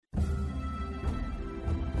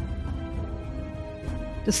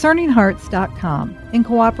DiscerningHearts.com, in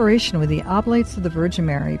cooperation with the Oblates of the Virgin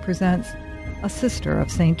Mary, presents A Sister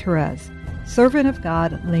of St. Thérèse, Servant of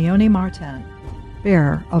God Léonie Martin,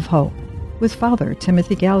 Bearer of Hope, with Father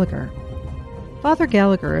Timothy Gallagher. Father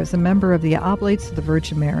Gallagher is a member of the Oblates of the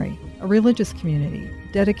Virgin Mary, a religious community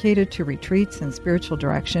dedicated to retreats and spiritual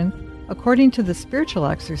direction according to the spiritual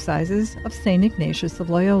exercises of St. Ignatius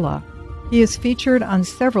of Loyola. He is featured on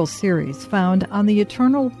several series found on the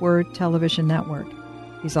Eternal Word television network.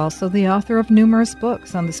 He's also the author of numerous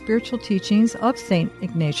books on the spiritual teachings of St.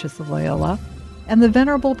 Ignatius of Loyola and the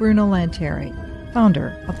Venerable Bruno Lanteri,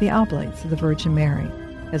 founder of the Oblates of the Virgin Mary,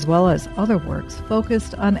 as well as other works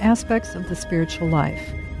focused on aspects of the spiritual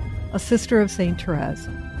life. A Sister of St. Thérèse,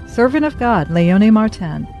 Servant of God Léonie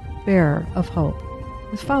Martin, Bearer of Hope,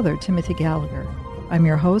 with Father Timothy Gallagher. I'm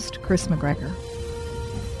your host, Chris McGregor.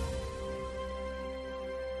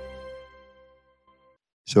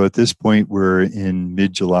 So at this point, we're in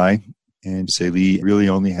mid-July, and Célie really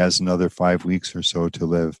only has another 5 weeks or so to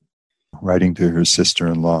live. Writing to her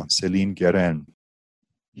sister-in-law, Céline Guérin.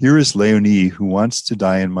 Here is Léonie who wants to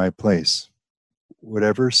die in my place.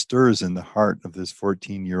 Whatever stirs in the heart of this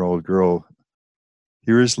 14-year-old girl,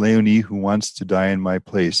 here is Léonie who wants to die in my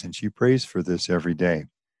place, and she prays for this every day.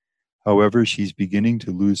 However, she's beginning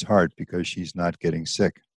to lose heart because she's not getting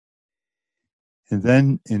sick. And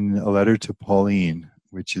then in a letter to Pauline,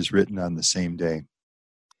 which is written on the same day.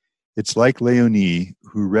 It's like Léonie,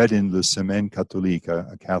 who read in Le Semaine Catholique,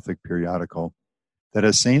 a Catholic periodical, that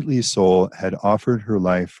a saintly soul had offered her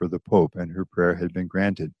life for the Pope and her prayer had been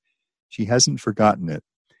granted. She hasn't forgotten it,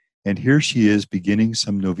 and here she is beginning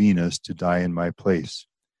some novenas to die in my place.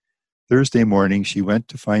 Thursday morning, she went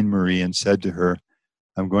to find Marie and said to her,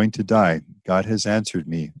 I'm going to die. God has answered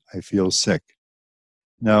me. I feel sick.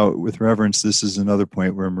 Now, with reverence, this is another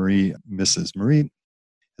point where Marie misses. Marie,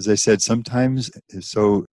 as I said, sometimes is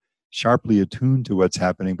so sharply attuned to what's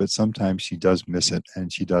happening, but sometimes she does miss it,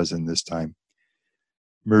 and she does in this time.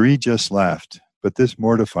 Marie just laughed, but this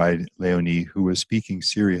mortified Léonie, who was speaking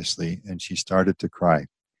seriously, and she started to cry.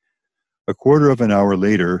 A quarter of an hour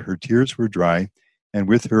later, her tears were dry, and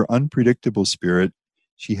with her unpredictable spirit,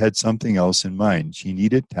 she had something else in mind. She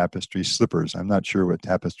needed tapestry slippers. I'm not sure what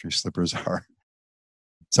tapestry slippers are.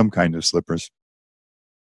 Some kind of slippers.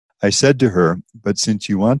 I said to her, but since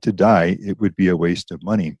you want to die, it would be a waste of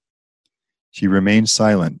money. She remained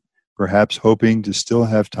silent, perhaps hoping to still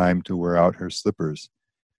have time to wear out her slippers.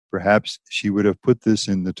 Perhaps she would have put this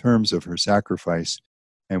in the terms of her sacrifice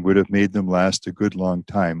and would have made them last a good long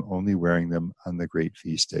time, only wearing them on the great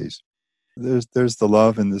feast days. There's the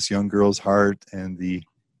love in this young girl's heart and the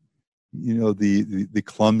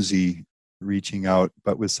clumsy reaching out,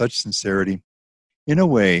 but with such sincerity. In a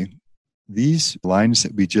way, these lines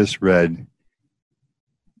that we just read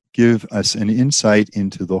give us an insight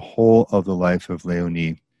into the whole of the life of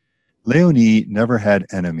Léonie. Léonie never had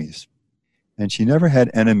enemies. And she never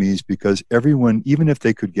had enemies because everyone, even if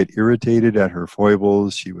they could get irritated at her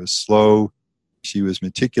foibles, she was slow, she was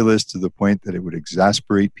meticulous to the point that it would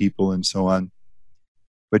exasperate people and so on.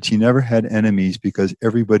 But she never had enemies because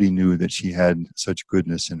everybody knew that she had such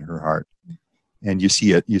goodness in her heart. And you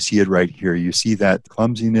see it right here. You see that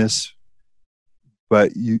clumsiness,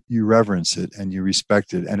 but you reverence it and you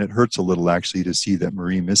respect it. And it hurts a little actually to see that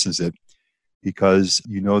Marie misses it because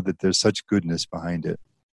you know that there's such goodness behind it.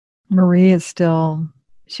 Marie is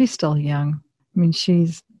she's still young. I mean,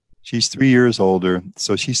 she's 3 years older,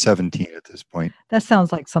 so she's 17 at this point. That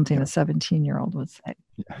sounds like something a 17-year-old would say.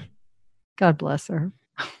 Yeah. God bless her.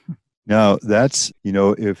 Now, that's,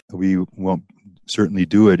 if we won't certainly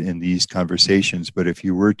do it in these conversations, but if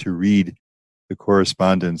you were to read the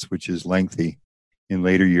correspondence, which is lengthy, in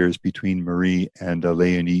later years between Marie and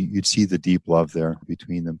Léonie, you'd see the deep love there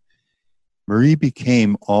between them. Marie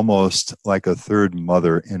became almost like a third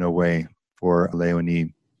mother in a way for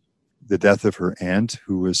Léonie. The death of her aunt,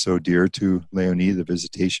 who was so dear to Léonie, the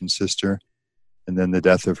visitation sister, and then the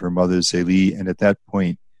death of her mother, Zélie. And at that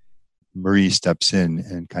point, Marie steps in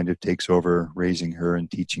and kind of takes over raising her and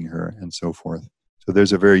teaching her and so forth. So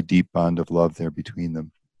there's a very deep bond of love there between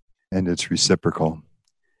them, and it's reciprocal.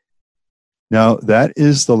 Now, that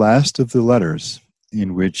is the last of the letters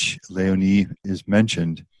in which Léonie is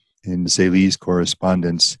mentioned in Zélie's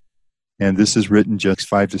correspondence, and this is written just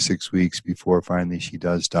 5 to 6 weeks before finally she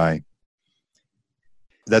does die.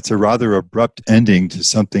 That's a rather abrupt ending to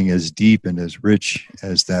something as deep and as rich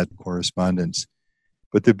as that correspondence.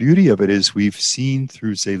 But the beauty of it is we've seen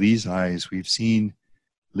through Zélie's eyes, we've seen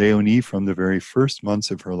Léonie from the very first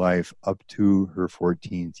months of her life up to her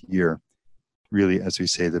 14th year, really, as we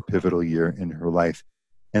say, the pivotal year in her life.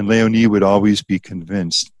 And Léonie would always be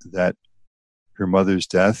convinced that her mother's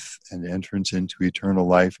death and entrance into eternal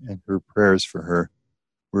life, and her prayers for her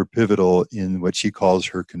were pivotal in what she calls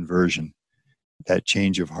her conversion, that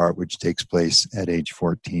change of heart which takes place at age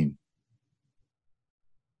 14.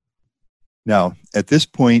 Now, at this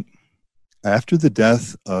point, after the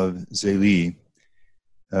death of Zélie,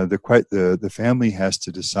 the family has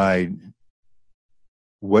to decide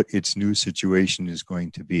what its new situation is going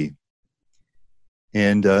to be.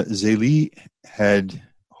 And Zélie had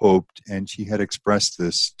hoped, and she had expressed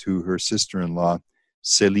this to her sister-in-law,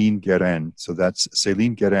 Céline Guérin. So that's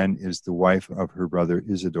Céline Guérin is the wife of her brother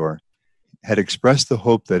Isidore. Had expressed the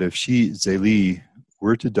hope that if Zélie,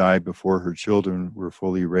 were to die before her children were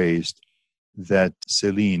fully raised, that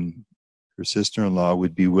Céline, her sister-in-law,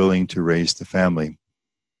 would be willing to raise the family.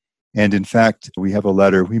 And in fact, we have a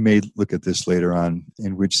letter, we may look at this later on,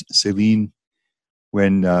 in which Céline,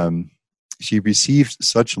 when she received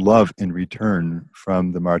such love in return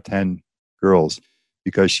from the Martin girls,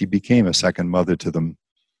 because she became a second mother to them.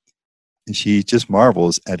 And she just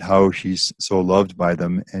marvels at how she's so loved by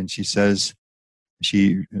them. And she says,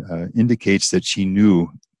 she indicates that she knew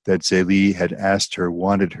that Zélie had asked her,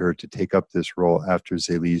 wanted her to take up this role after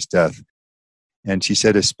Zélie's death. And she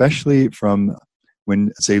said, especially from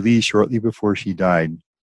when Zélie, shortly before she died,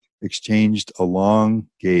 exchanged a long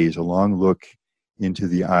gaze, a long look into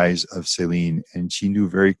the eyes of Céline, and she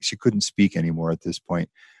couldn't speak anymore at this point.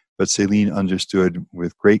 But Céline understood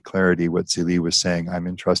with great clarity what Zélie was saying. I'm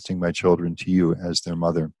entrusting my children to you as their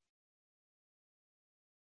mother.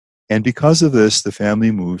 And because of this, the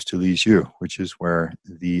family moves to Lisieux, which is where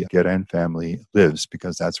the Guérin family lives,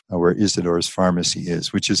 because that's where Isidore's pharmacy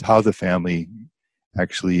is, which is how the family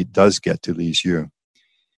actually does get to Lisieux.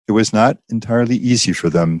 It was not entirely easy for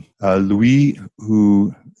them. Louis,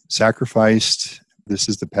 who sacrificed, this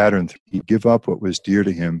is the pattern, he'd give up what was dear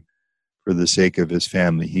to him for the sake of his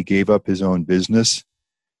family. He gave up his own business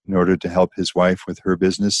in order to help his wife with her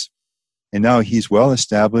business. And now he's well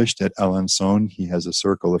established at Alençon. He has a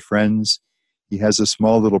circle of friends. He has a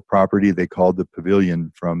small little property they called the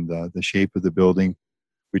Pavilion, from the shape of the building,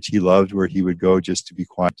 which he loved, where he would go just to be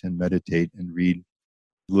quiet and meditate and read,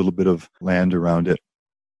 a little bit of land around it.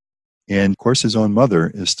 And of course, his own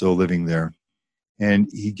mother is still living there. And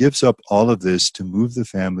he gives up all of this to move the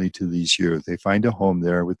family to Lisieux. They find a home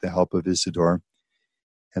there with the help of Isidore.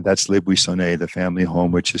 And that's Les Buissonnets, the family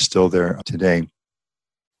home, which is still there today.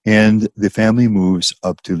 And the family moves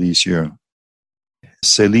up to Lisieux.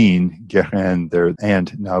 Céline Guérin, their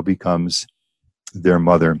aunt, now becomes their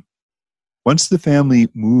mother. Once the family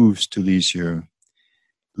moves to Lisieux,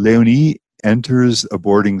 Léonie enters a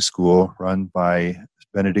boarding school run by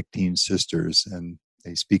Benedictine sisters, and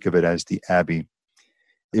they speak of it as the Abbey.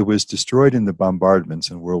 It was destroyed in the bombardments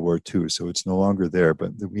in World War II, so it's no longer there,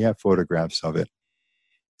 but we have photographs of it.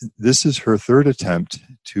 This is her third attempt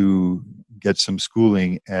to get some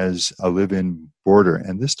schooling as a live-in boarder,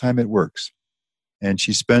 and this time it works. And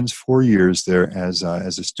she spends 4 years there as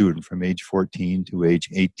a student, from age 14 to age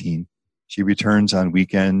 18. She returns on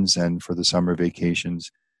weekends and for the summer vacations.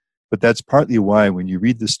 But that's partly why when you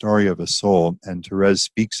read the story of a soul, and Thérèse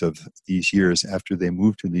speaks of these years after they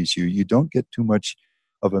moved to Lisieux, you don't get too much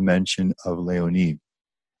of a mention of Léonie,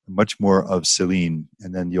 much more of Céline,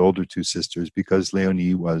 and then the older two sisters, because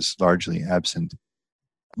Léonie was largely absent.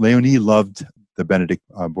 Léonie loved the Benedict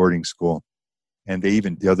boarding school, and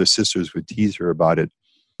the other sisters would tease her about it.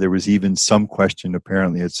 There was even some question,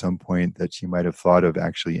 apparently, at some point, that she might have thought of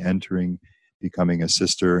actually becoming a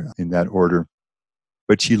sister in that order.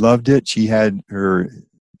 But she loved it. She had her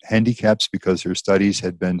handicaps because her studies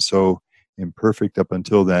had been so imperfect up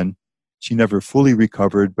until then. She never fully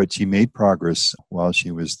recovered, but she made progress while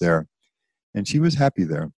she was there. And she was happy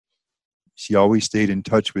there. She always stayed in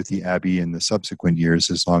touch with the Abbey in the subsequent years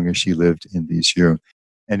as long as she lived in Lisieux.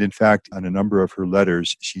 And in fact, on a number of her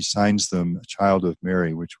letters, she signs them Child of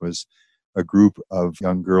Mary, which was a group of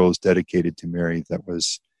young girls dedicated to Mary that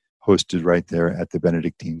was hosted right there at the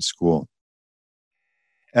Benedictine school.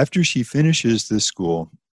 After she finishes this school,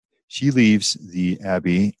 she leaves the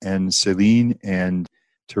Abbey, and Céline and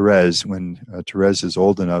Thérèse, when Thérèse is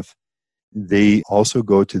old enough, they also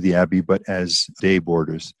go to the Abbey, but as day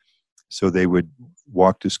boarders. So they would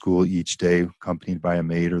walk to school each day, accompanied by a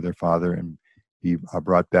maid or their father, and be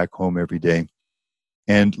brought back home every day.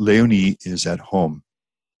 And Léonie is at home.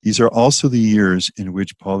 These are also the years in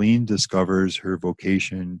which Pauline discovers her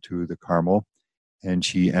vocation to the Carmel, and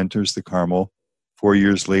she enters the Carmel. 4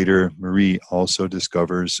 years later, Marie also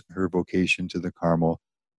discovers her vocation to the Carmel,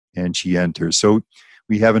 and she enters. So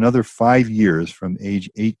we have another 5 years from age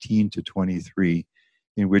 18 to 23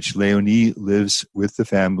 in which Léonie lives with the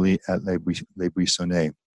family at Les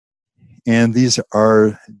Buissonnets. And these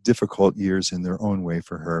are difficult years in their own way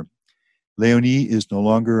for her. Léonie is no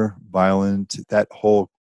longer violent. That whole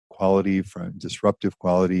quality, from disruptive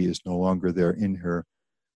quality, is no longer there in her,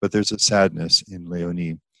 but there's a sadness in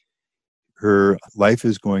Léonie. Her life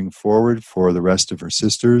is going forward for the rest of her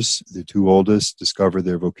sisters. The two oldest discover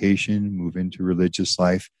their vocation, move into religious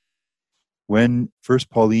life. When first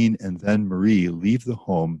Pauline and then Marie leave the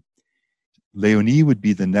home, Léonie would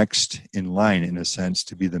be the next in line, in a sense,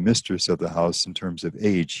 to be the mistress of the house in terms of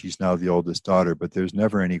age. She's now the oldest daughter, but there's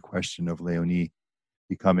never any question of Léonie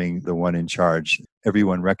becoming the one in charge.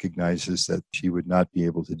 Everyone recognizes that she would not be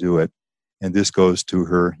able to do it. And this goes to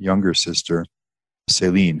her younger sister,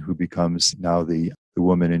 Céline, who becomes now the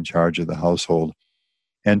woman in charge of the household.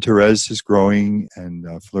 And Thérèse is growing and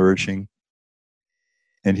flourishing.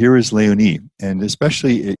 And here is Léonie. And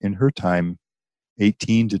especially in her time,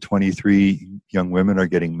 18 to 23 young women are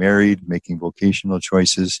getting married, making vocational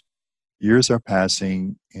choices. Years are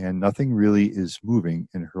passing, and nothing really is moving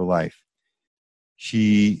in her life.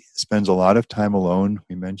 She spends a lot of time alone.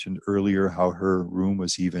 We mentioned earlier how her room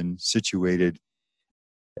was even situated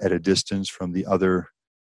at a distance from the other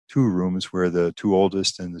two rooms where the two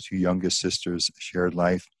oldest and the two youngest sisters shared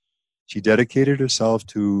life. She dedicated herself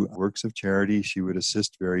to works of charity. She would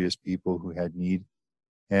assist various people who had need,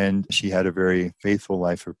 and she had a very faithful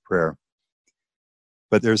life of prayer.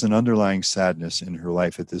 But there's an underlying sadness in her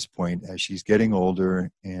life at this point as she's getting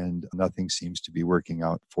older and nothing seems to be working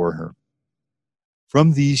out for her.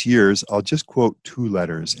 From these years, I'll just quote two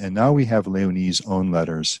letters, and now we have Léonie's own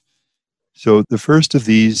letters. So the first of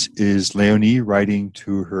these is Léonie writing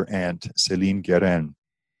to her aunt, Céline Guérin.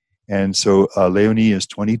 And so Léonie is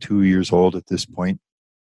 22 years old at this point.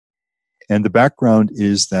 And the background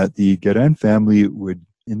is that the Guérin family would,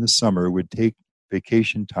 in the summer, would take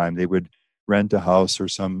vacation time. They would rent a house or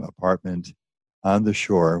some apartment on the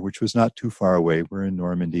shore, which was not too far away. We're in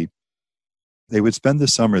Normandy. They would spend the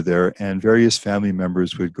summer there, and various family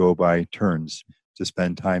members would go by turns to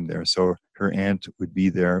spend time there. So her aunt would be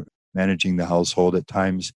there managing the household. At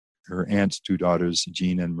times, her aunt's two daughters,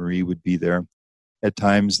 Jean and Marie, would be there. At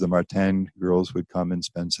times, the Martin girls would come and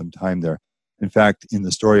spend some time there. In fact, in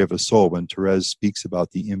the story of a soul, when Thérèse speaks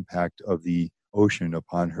about the impact of the ocean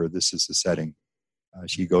upon her, this is the setting.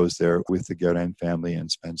 She goes there with the Guérin family and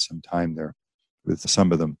spends some time there with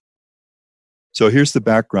some of them. So here's the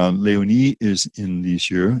background. Léonie is in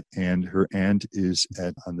Lisieux, and her aunt is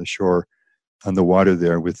on the shore, on the water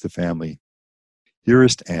there with the family.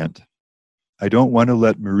 Dearest aunt, I don't want to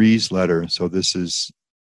let Marie's letter, so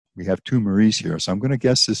we have two Maries here, so I'm going to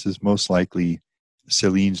guess this is most likely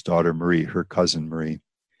Céline's daughter Marie, her cousin Marie.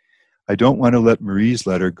 I don't want to let Marie's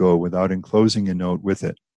letter go without enclosing a note with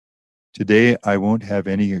it. Today I won't have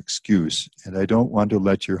any excuse, and I don't want to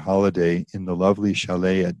let your holiday in the lovely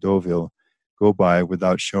chalet at Deauville go by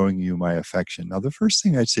without showing you my affection. Now, the first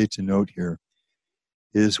thing I'd say to note here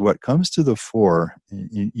is what comes to the fore,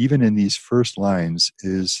 even in these first lines,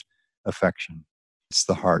 is affection. It's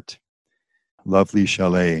the heart. Lovely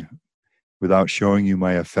chalet, without showing you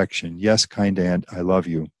my affection. Yes, kind aunt, I love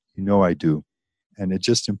you. You know I do. And it's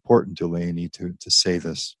just important to Léonie to say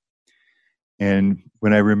this. And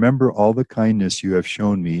when I remember all the kindness you have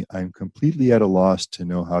shown me, I'm completely at a loss to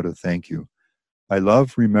know how to thank you. I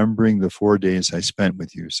love remembering the 4 days I spent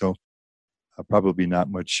with you. So probably not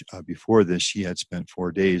much before this, she had spent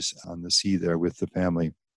 4 days on the sea there with the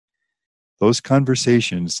family. Those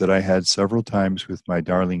conversations that I had several times with my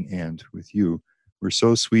darling aunt, with you, were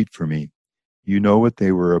so sweet for me. You know what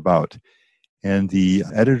they were about. And the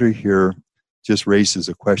editor here just raises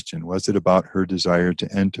a question. Was it about her desire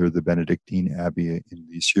to enter the Benedictine Abbey in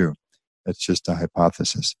Lisieux? That's just a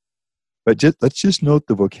hypothesis. But let's just note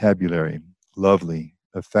the vocabulary. Lovely,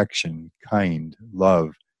 affection, kind,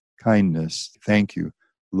 love, kindness, thank you,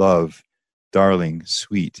 love, darling,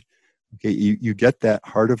 sweet. Okay, you get that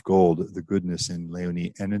heart of gold, the goodness in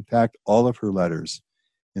Léonie. And in fact, all of her letters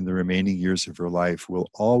in the remaining years of her life will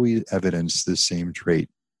always evidence this same trait.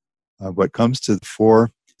 What comes to the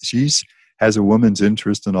fore, she has a woman's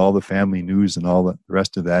interest in all the family news and all the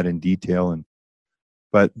rest of that in detail.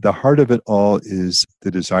 But the heart of it all is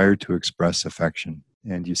the desire to express affection.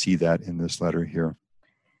 And you see that in this letter here.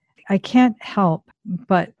 I can't help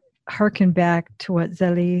but hearken back to what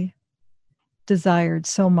Zélie desired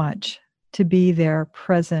so much, to be there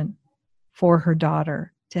present for her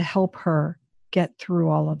daughter, to help her get through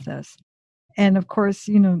all of this. And of course,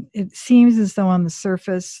 it seems as though on the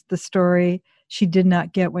surface, the story, she did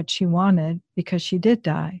not get what she wanted because she did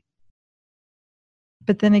die.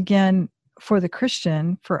 But then again, for the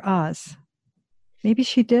Christian, for us, maybe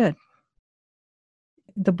she did.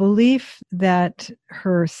 The belief that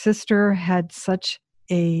her sister had such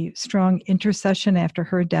a strong intercession after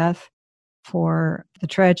her death for the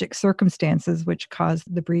tragic circumstances which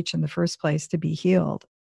caused the breach in the first place to be healed.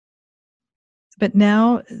 But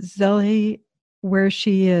now Zélie, where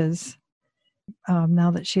she is,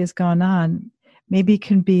 now that she has gone on, maybe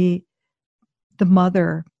can be the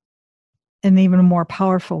mother in an even more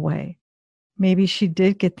powerful way. Maybe she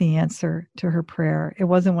did get the answer to her prayer. It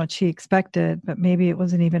wasn't what she expected, but maybe it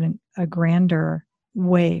wasn't even a grander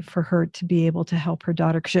way for her to be able to help her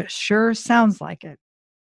daughter. 'Cause it sure sounds like it.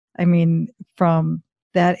 I mean, from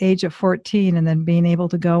that age of 14 and then being able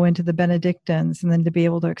to go into the Benedictines and then to be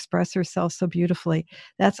able to express herself so beautifully,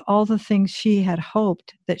 that's all the things she had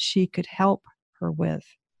hoped that she could help her with.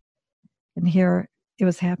 And here it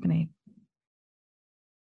was happening.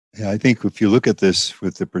 Yeah, I think if you look at this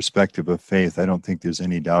with the perspective of faith, I don't think there's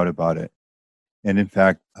any doubt about it. And in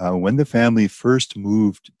fact, when the family first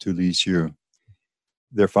moved to Lisieux,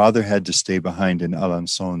 their father had to stay behind in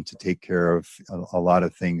Alençon to take care of a lot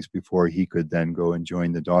of things before he could then go and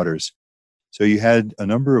join the daughters. So you had a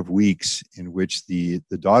number of weeks in which the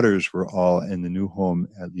daughters were all in the new home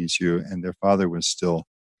at Lisieux, and their father was still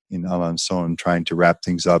in Alençon trying to wrap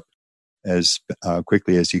things up as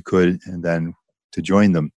quickly as he could and then to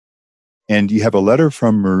join them. And you have a letter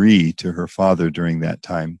from Marie to her father during that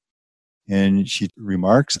time. And she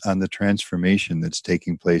remarks on the transformation that's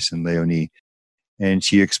taking place in Léonie. And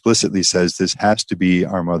she explicitly says, this has to be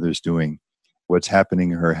our mother's doing. What's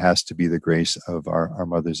happening to her has to be the grace of our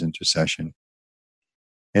mother's intercession.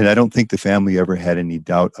 And I don't think the family ever had any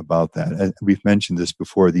doubt about that. We've mentioned this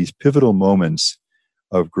before, these pivotal moments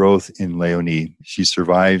of growth in Léonie. She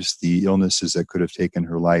survives the illnesses that could have taken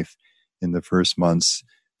her life in the first months,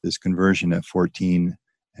 this conversion at 14,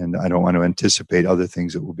 and I don't want to anticipate other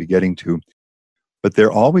things that we'll be getting to, but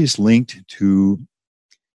they're always linked to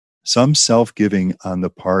some self-giving on the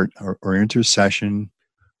part or intercession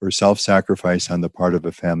or self-sacrifice on the part of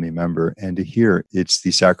a family member. And here, it's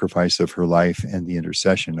the sacrifice of her life and the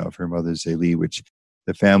intercession of her mother Zélie, which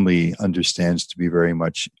the family understands to be very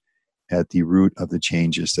much at the root of the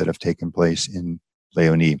changes that have taken place in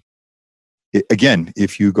Léonie. Again,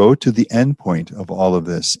 if you go to the end point of all of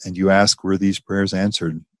this and you ask, were these prayers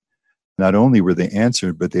answered? Not only were they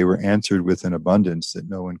answered, but they were answered with an abundance that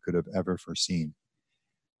no one could have ever foreseen.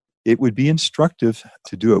 It would be instructive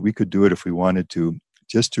to do it. We could do it if we wanted to,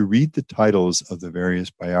 just to read the titles of the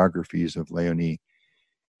various biographies of Léonie.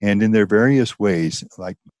 And in their various ways,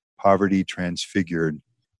 like Poverty Transfigured,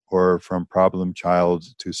 or From Problem Child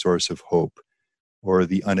to Source of Hope, or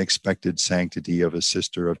The Unexpected Sanctity of a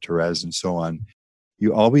Sister of Thérèse, and so on,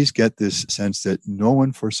 you always get this sense that no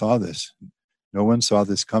one foresaw this. No one saw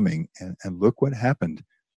this coming. And look what happened.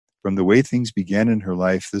 From the way things began in her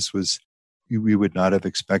life, we would not have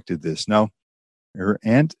expected this. Now, her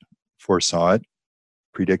aunt foresaw it,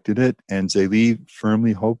 predicted it, and Zélie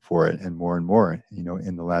firmly hoped for it, and more,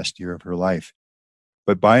 in the last year of her life.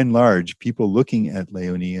 But by and large, people looking at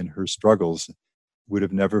Léonie and her struggles would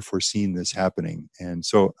have never foreseen this happening. And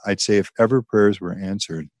so I'd say if ever prayers were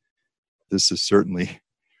answered, this is certainly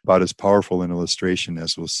about as powerful an illustration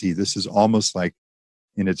as we'll see. This is almost like,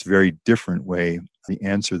 in its very different way, the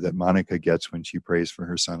answer that Monica gets when she prays for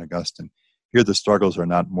her son Augustine. Here the struggles are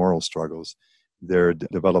not moral struggles. They're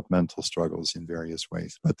developmental struggles in various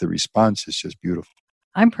ways. But the response is just beautiful.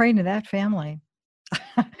 I'm praying to that family.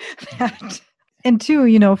 And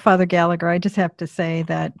two, Father Gallagher, I just have to say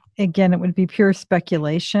that, again, it would be pure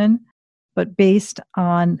speculation, but based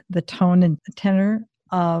on the tone and tenor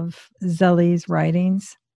of Zélie's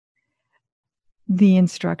writings, the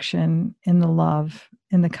instruction and the love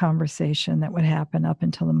in the conversation that would happen up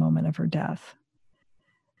until the moment of her death,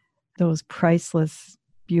 those priceless,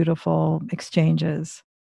 beautiful exchanges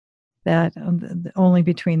that only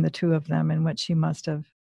between the two of them and what she must have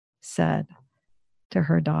said to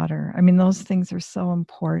her daughter. I mean, those things are so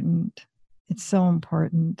important. It's so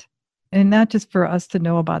important. And not just for us to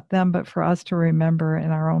know about them, but for us to remember in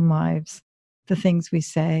our own lives the things we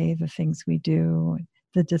say, the things we do,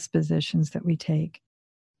 the dispositions that we take.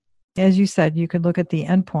 As you said, you could look at the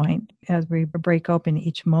end point as we break open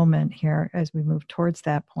each moment here, as we move towards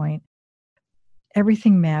that point.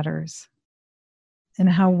 Everything matters in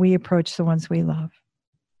how we approach the ones we love.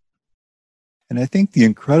 And I think the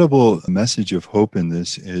incredible message of hope in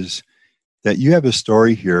this is that you have a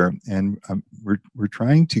story here, and we're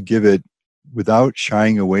trying to give it without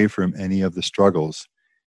shying away from any of the struggles,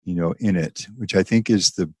 in it, which I think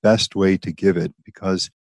is the best way to give it, because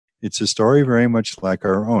it's a story very much like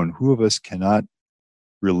our own. Who of us cannot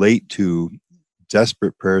relate to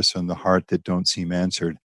desperate prayers from the heart that don't seem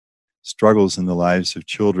answered? struggles in the lives of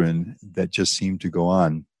children that just seem to go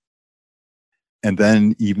on. And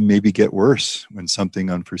then even maybe get worse when something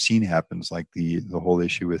unforeseen happens, like the whole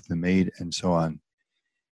issue with the maid and so on.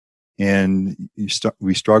 And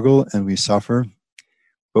we struggle and we suffer.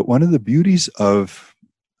 But one of the beauties of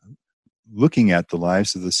looking at the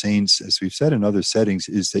lives of the saints, as we've said in other settings,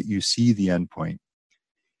 is that you see the end point.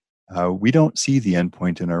 We don't see the end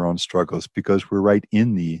point in our own struggles because we're right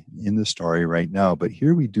in the story right now. But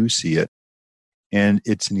here we do see it. And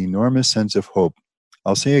it's an enormous sense of hope.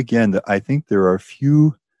 I'll say again that I think there are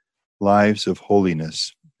few lives of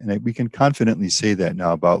holiness. And we can confidently say that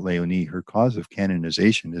now about Léonie. Her cause of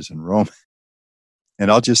canonization is in Rome. And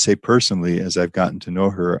I'll just say personally, as I've gotten to know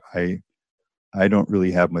her, I don't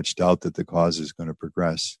really have much doubt that the cause is going to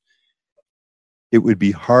progress. It would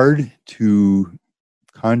be hard to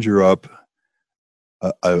conjure up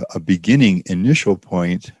a beginning, initial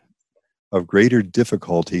point of greater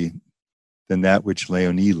difficulty than that which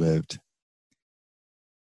Léonie lived.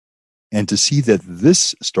 And to see that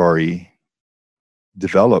this story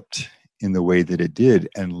developed in the way that it did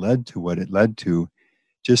and led to what it led to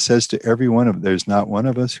just says to every one of there's not one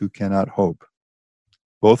of us who cannot hope,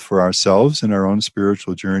 both for ourselves and our own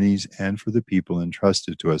spiritual journeys and for the people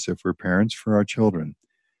entrusted to us, if we're parents, for our children,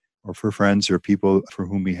 or for friends or people for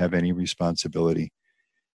whom we have any responsibility.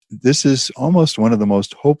 This is almost one of the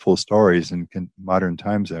most hopeful stories in modern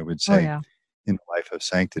times, I would say, in the life of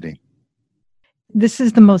sanctity. This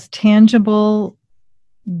is the most tangible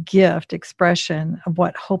gift, expression of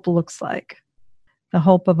what hope looks like, the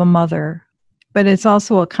hope of a mother. But it's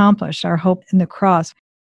also accomplished, our hope in the cross.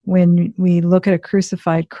 When we look at a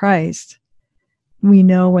crucified Christ, we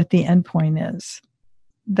know what the end point is.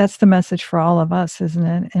 That's the message for all of us, isn't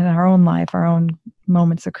it? In our own life, our own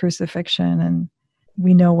moments of crucifixion, and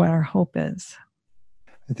we know what our hope is.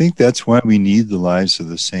 I think that's why we need the lives of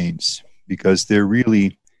the saints, because they're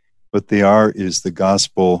really, what they are is the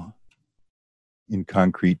gospel in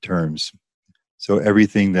concrete terms. So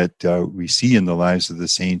everything that we see in the lives of the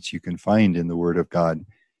saints, you can find in the Word of God.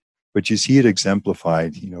 But you see it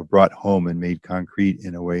exemplified, brought home and made concrete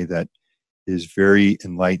in a way that is very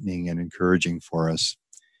enlightening and encouraging for us.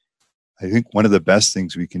 I think one of the best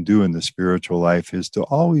things we can do in the spiritual life is to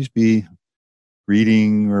always be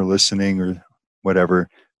reading or listening or whatever,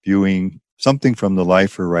 viewing something from the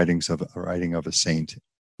life or writing of a saint.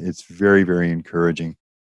 It's very, very encouraging.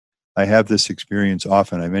 I have this experience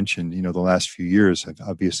often. I mentioned, the last few years, I've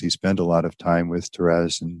obviously spent a lot of time with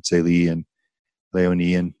Thérèse and Célie and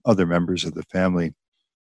Léonie and other members of the family.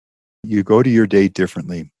 You go to your day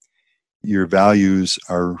differently. Your values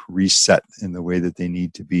are reset in the way that they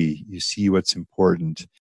need to be. You see what's important.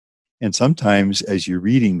 And sometimes as you're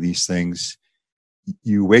reading these things,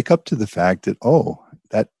 you wake up to the fact that,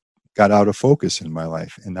 that got out of focus in my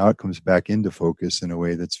life. And now it comes back into focus in a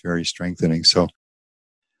way that's very strengthening. So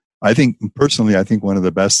I think one of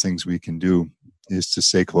the best things we can do is to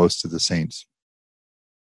stay close to the saints.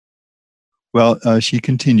 Well, she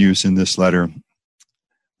continues in this letter.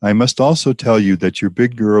 I must also tell you that your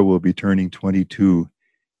big girl will be turning 22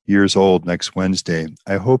 years old next Wednesday.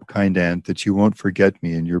 I hope, kind aunt, that you won't forget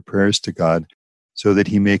me in your prayers to God so that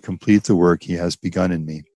he may complete the work he has begun in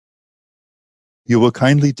me. You will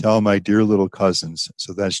kindly tell my dear little cousins,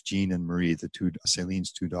 so that's Jean and Marie,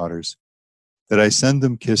 Céline's two daughters, that I send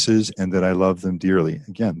them kisses and that I love them dearly.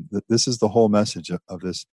 Again, this is the whole message of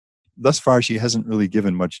this. Thus far, she hasn't really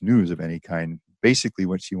given much news of any kind. Basically,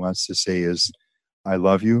 what she wants to say is, I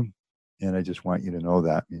love you, and I just want you to know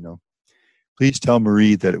that, Please tell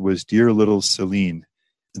Marie that it was dear little Céline.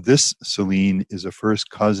 This Céline is a first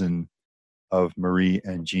cousin of Marie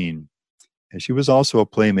and Jean. And she was also a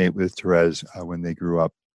playmate with Thérèse when they grew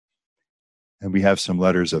up. And we have some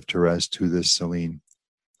letters of Thérèse to this Céline,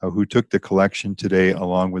 who took the collection today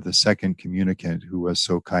along with the second communicant who was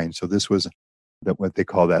so kind. So this was what they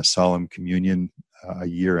call that solemn communion a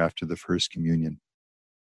year after the first communion.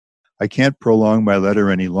 I can't prolong my letter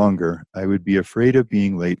any longer. I would be afraid of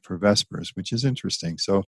being late for Vespers, which is interesting.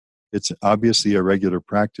 So it's obviously a regular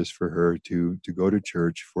practice for her to go to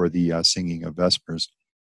church for the singing of Vespers,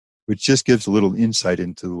 which just gives a little insight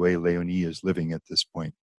into the way Léonie is living at this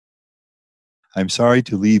point. I'm sorry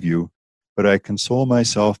to leave you, but I console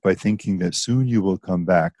myself by thinking that soon you will come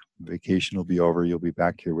back. Vacation will be over. You'll be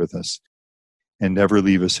back here with us and never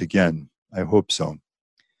leave us again. I hope so.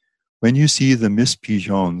 When you see the Miss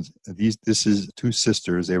Pigeons, this is two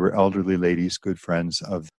sisters. They were elderly ladies, good friends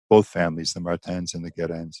of both families, the Martins and the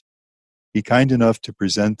Guérins. Be kind enough to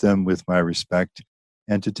present them with my respect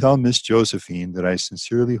and to tell Miss Josephine that I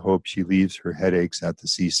sincerely hope she leaves her headaches at the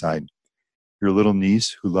seaside. Your little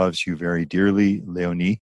niece, who loves you very dearly,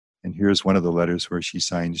 Léonie. And here's one of the letters where she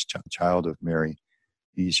signs Child of Mary.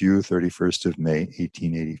 Lisieux, 31st of May,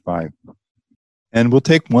 1885. And we'll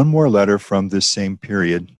take one more letter from this same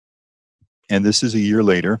period. And this is a year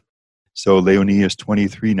later. So Léonie is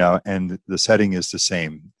 23 now, and the setting is the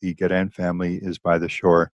same. The Guérin family is by the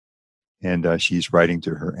shore, and she's writing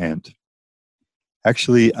to her aunt.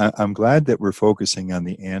 Actually, I'm glad that we're focusing on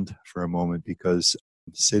the aunt for a moment, because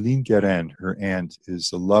Céline Guérin, her aunt,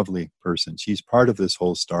 is a lovely person. She's part of this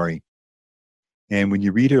whole story. And when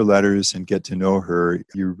you read her letters and get to know her,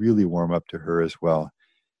 you really warm up to her as well.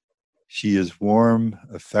 She is warm,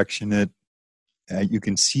 affectionate. You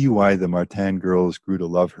can see why the Martin girls grew to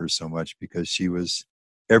love her so much, because she was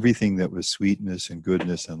everything that was sweetness and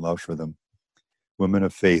goodness and love for them. Woman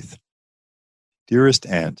of faith. Dearest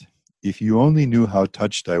aunt, if you only knew how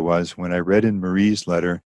touched I was when I read in Marie's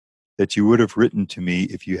letter that you would have written to me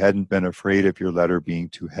if you hadn't been afraid of your letter being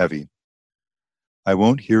too heavy. I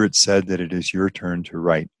won't hear it said that it is your turn to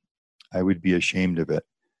write. I would be ashamed of it.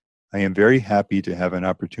 I am very happy to have an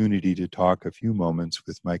opportunity to talk a few moments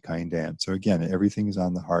with my kind aunt. So again, everything is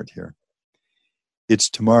on the heart here. It's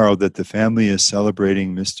tomorrow that the family is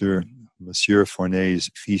celebrating Monsieur Fournet's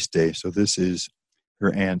feast day. So this is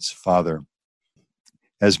her aunt's father.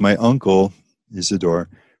 As my uncle, Isidore,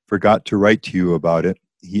 forgot to write to you about it,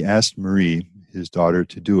 he asked Marie, his daughter,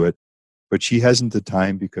 to do it, but she hasn't the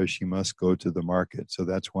time because she must go to the market. So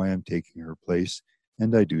that's why I'm taking her place,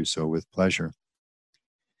 and I do so with pleasure.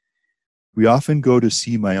 We often go to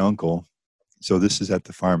see my uncle, so this is at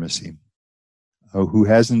the pharmacy, who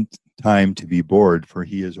hasn't time to be bored, for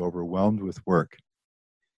he is overwhelmed with work.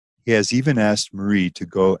 He has even asked Marie to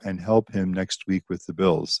go and help him next week with the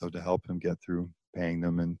bills, so to help him get through paying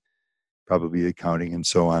them and probably accounting and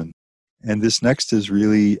so on. And this next is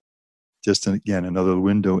really just, again, another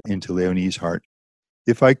window into Léonie's heart.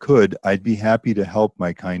 If I could, I'd be happy to help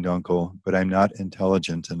my kind uncle, but I'm not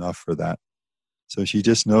intelligent enough for that. So she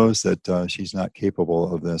just knows that she's not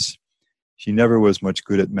capable of this. She never was much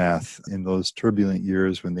good at math. In those turbulent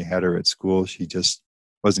years when they had her at school, she just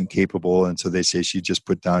wasn't capable. And so they say she just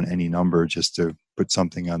put down any number just to put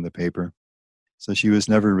something on the paper. So she was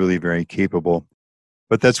never really very capable.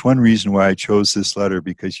 But that's one reason why I chose this letter,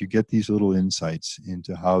 because you get these little insights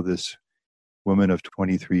into how this woman of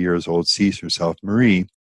 23 years old sees herself. Marie,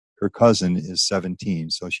 her cousin, is 17,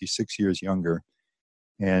 so she's 6 years younger.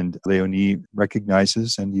 And Léonie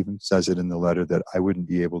recognizes and even says it in the letter that I wouldn't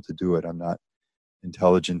be able to do it. I'm not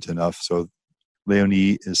intelligent enough. So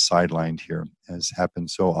Léonie is sidelined here, as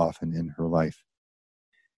happens so often in her life.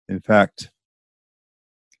 In fact,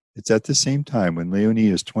 it's at the same time when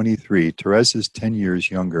Léonie is 23, Thérèse is 10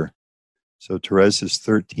 years younger. So Thérèse is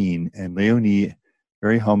 13, and Léonie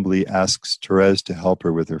very humbly asks Thérèse to help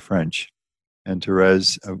her with her French. And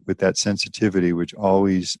Thérèse, with that sensitivity, which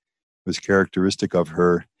always was characteristic of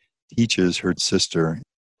her, teaches her sister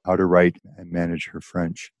how to write and manage her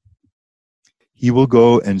French. He will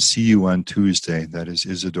go and see you on Tuesday, that is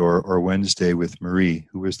Isidore, or Wednesday with Marie,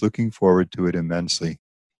 who is looking forward to it immensely.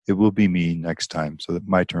 It will be me next time, so that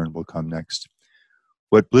my turn will come next.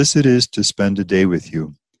 What bliss it is to spend a day with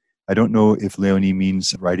you. I don't know if Léonie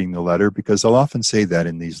means writing the letter, because I'll often say that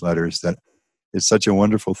in these letters, that it's such a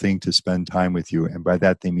wonderful thing to spend time with you, and by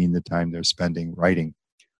that they mean the time they're spending writing,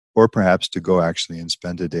 or perhaps to go actually and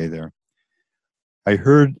spend a day there. I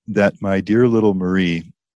heard that my dear little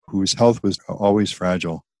Marie, whose health was always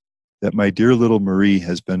fragile, that my dear little Marie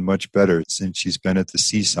has been much better since she's been at the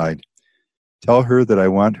seaside. Tell her that I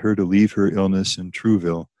want her to leave her illness in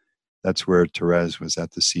Trouville. That's where Thérèse was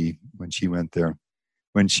at the sea when she went there,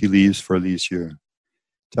 when she leaves for Lisieux.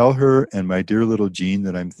 Tell her and my dear little Jean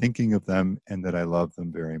that I'm thinking of them and that I love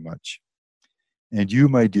them very much. And you,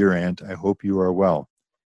 my dear aunt, I hope you are well.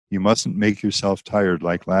 You mustn't make yourself tired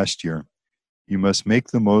like last year. You must make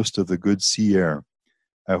the most of the good sea air.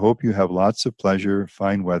 I hope you have lots of pleasure,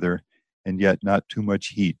 fine weather, and yet not too much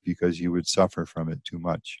heat, because you would suffer from it too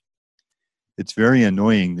much. It's very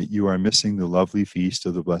annoying that you are missing the lovely feast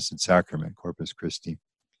of the Blessed Sacrament, Corpus Christi.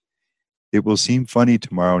 It will seem funny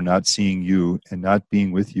tomorrow not seeing you and not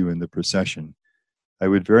being with you in the procession. I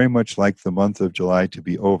would very much like the month of July to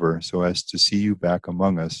be over so as to see you back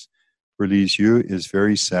among us, for Lisieux is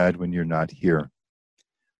very sad when you're not here.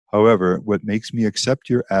 However, what makes me accept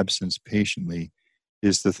your absence patiently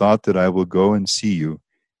is the thought that I will go and see you.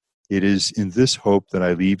 It is in this hope that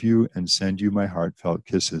I leave you and send you my heartfelt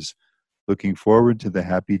kisses, looking forward to the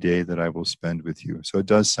happy day that I will spend with you. So it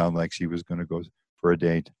does sound like she was going to go for a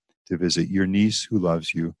day to visit your niece who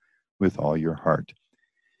loves you with all your heart.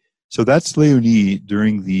 So that's Léonie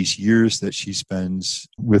during these years that she spends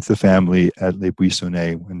with the family at Les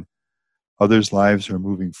Buissonnets, when Others' lives are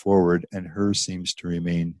moving forward, and hers seems to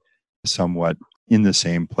remain somewhat in the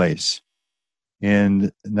same place.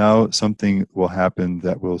 And now something will happen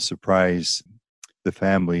that will surprise the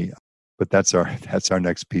family, but that's our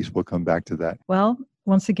next piece. We'll come back to that. Well,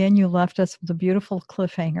 once again, you left us with a beautiful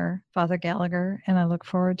cliffhanger, Father Gallagher, and I look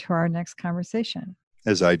forward to our next conversation.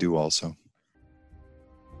 As I do also.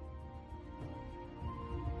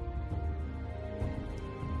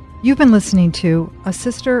 You've been listening to A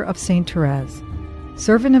Sister of St. Thérèse,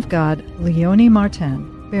 Servant of God, Léonie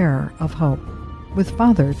Martin, Bearer of Hope, with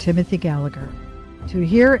Father Timothy Gallagher. To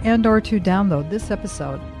hear and or to download this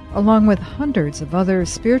episode, along with hundreds of other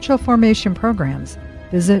spiritual formation programs,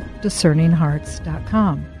 visit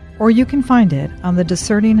discerninghearts.com, or you can find it on the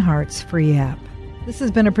Discerning Hearts free app. This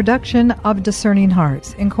has been a production of Discerning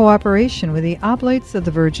Hearts in cooperation with the Oblates of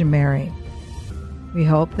the Virgin Mary. We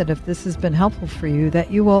hope that if this has been helpful for you,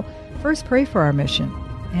 that you will first pray for our mission,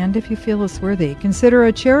 and if you feel us worthy, consider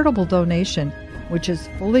a charitable donation, which is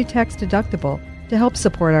fully tax deductible, to help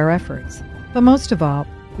support our efforts. But most of all,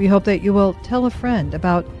 we hope that you will tell a friend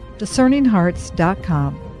about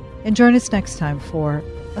discerninghearts.com and join us next time for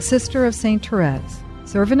A Sister of St. Thérèse,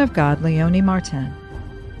 Servant of God, Léonie Martin,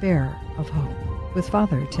 Bearer of Hope, with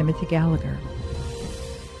Father Timothy Gallagher.